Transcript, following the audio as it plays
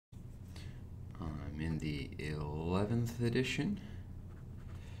the 11th edition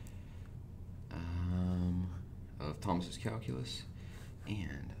of Thomas's Calculus,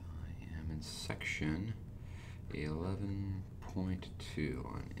 and I am in section 11.2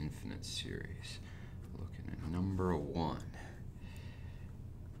 on infinite series, looking at number 1.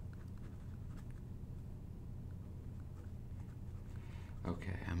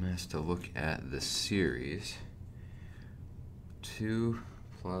 Okay, I'm asked to look at the series 2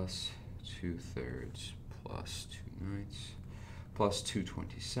 plus 2/3 plus 2/9 plus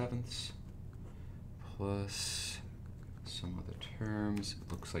 2/27 plus some other terms.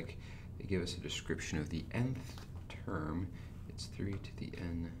 It looks like they give us a description of the nth term. It's 3 to the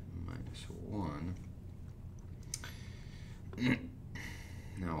n minus 1.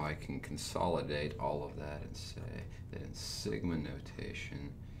 Now I can consolidate all of that and say that in sigma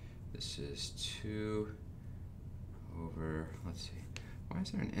notation, this is 2 over, let's see, why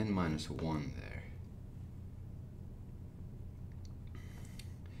is there an n minus 1 there?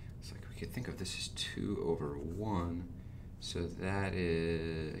 It's like we could think of this as 2 over 1, so that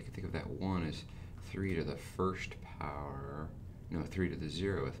is, I could think of that 1 as 3 to the first power, no, 3 to the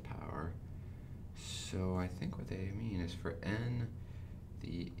 0th power. So I think what they mean is for n,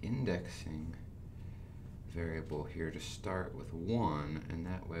 the indexing variable here to start with 1, and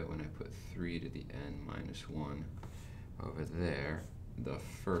that way when I put 3 to the n minus 1 over there, the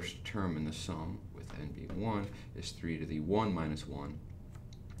first term in the sum with n being 1 is 3 to the 1 minus 1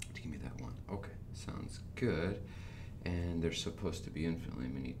 to give me that 1. Okay, sounds good. And there's supposed to be infinitely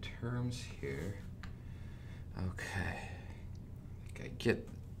many terms here. Okay, I think I get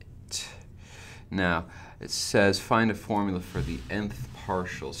it. Now, it says find a formula for the nth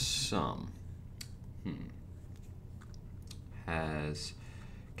partial sum. Has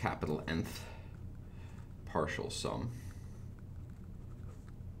capital Nth partial sum.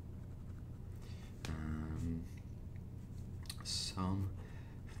 Sum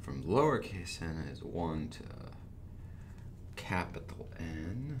from lowercase n is 1 to capital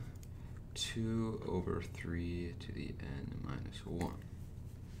N, 2 over 3 to the n minus 1.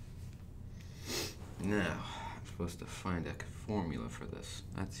 Now, I'm supposed to find a formula for this.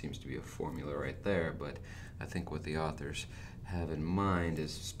 That seems to be a formula right there, but I think what the authors have in mind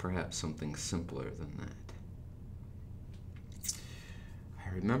is perhaps something simpler than that. I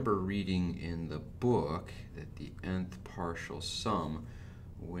remember reading in the book that the nth partial sum,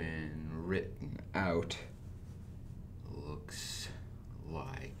 when written out, looks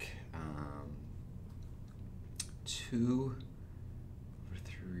like 2 over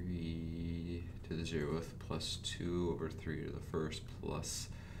 3 to the 0th plus 2 over 3 to the first plus,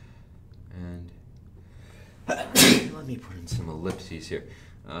 and let me put in some ellipses here.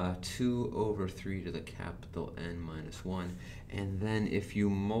 2 over 3 to the capital N minus 1. And then if you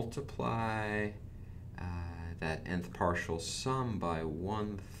multiply that nth partial sum by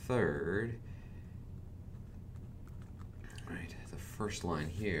 1/3, right, the first line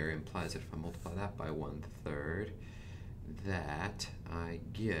here implies that if I multiply that by 1/3, that I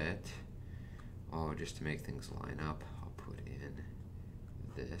get, oh, just to make things line up, I'll put in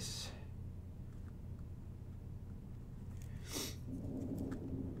this.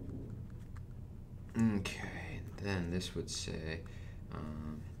 Okay, then this would say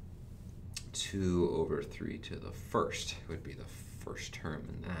 2 over 3 to the first would be the first term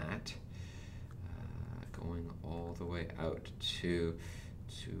in that. Going all the way out to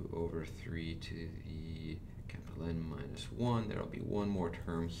 2 over 3 to the capital N minus 1. There will be one more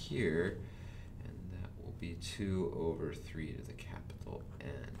term here, and that will be 2 over 3 to the capital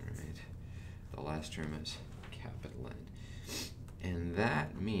N, right? The last term is capital N. And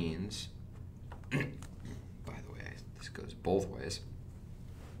that means, by the way, this goes both ways.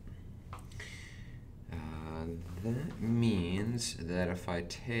 That means that if I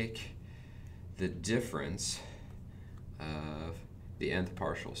take the difference of the nth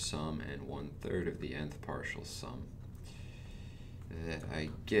partial sum and 1/3 of the nth partial sum, that I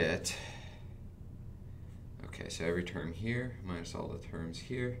get, okay, so every term here minus all the terms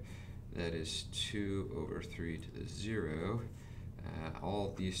here, that is 2 over 3 to the 0. All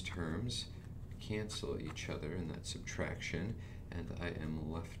of these terms cancel each other in that subtraction, and I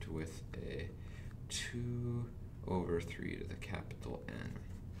am left with a 2 over 3 to the capital N,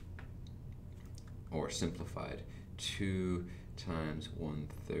 or simplified, 2 times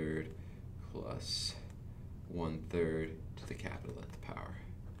 1/3 plus 1/3 to the capital Nth power.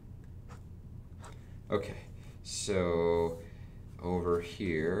 Okay, so over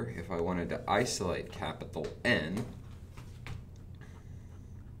here, if I wanted to isolate capital N,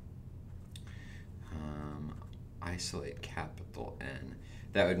 I isolate capital N.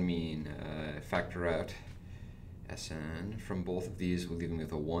 That would mean factor out Sn from both of these will leave me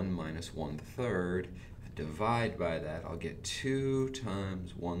with a 1 minus 1/3. Divide by that, I'll get 2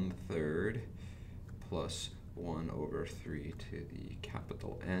 times 1/3 plus 1 over 3 to the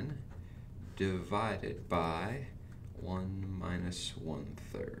capital N divided by 1 minus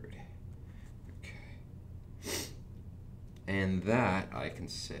 1/3. Okay. And that, I can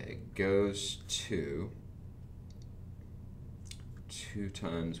say, goes to 2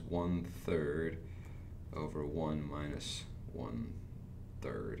 times 1/3 over 1 minus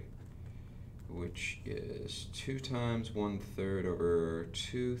 1/3, which is 2 times 1/3 over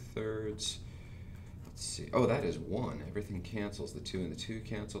 2/3. Let's see. Oh, that is 1. Everything cancels. The 2 and the 2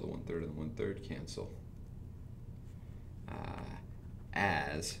 cancel. The 1/3 and the 1/3 cancel.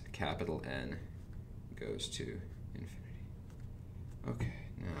 As capital N goes to infinity. Okay,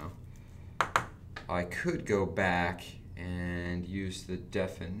 now I could go back and use the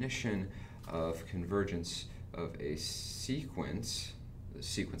definition of convergence of a sequence, the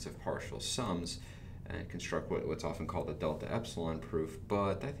sequence of partial sums, and construct what's often called the delta epsilon proof,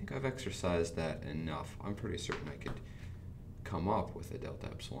 but I think I've exercised that enough. I'm pretty certain I could come up with a delta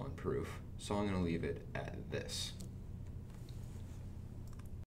epsilon proof, so I'm going to leave it at this.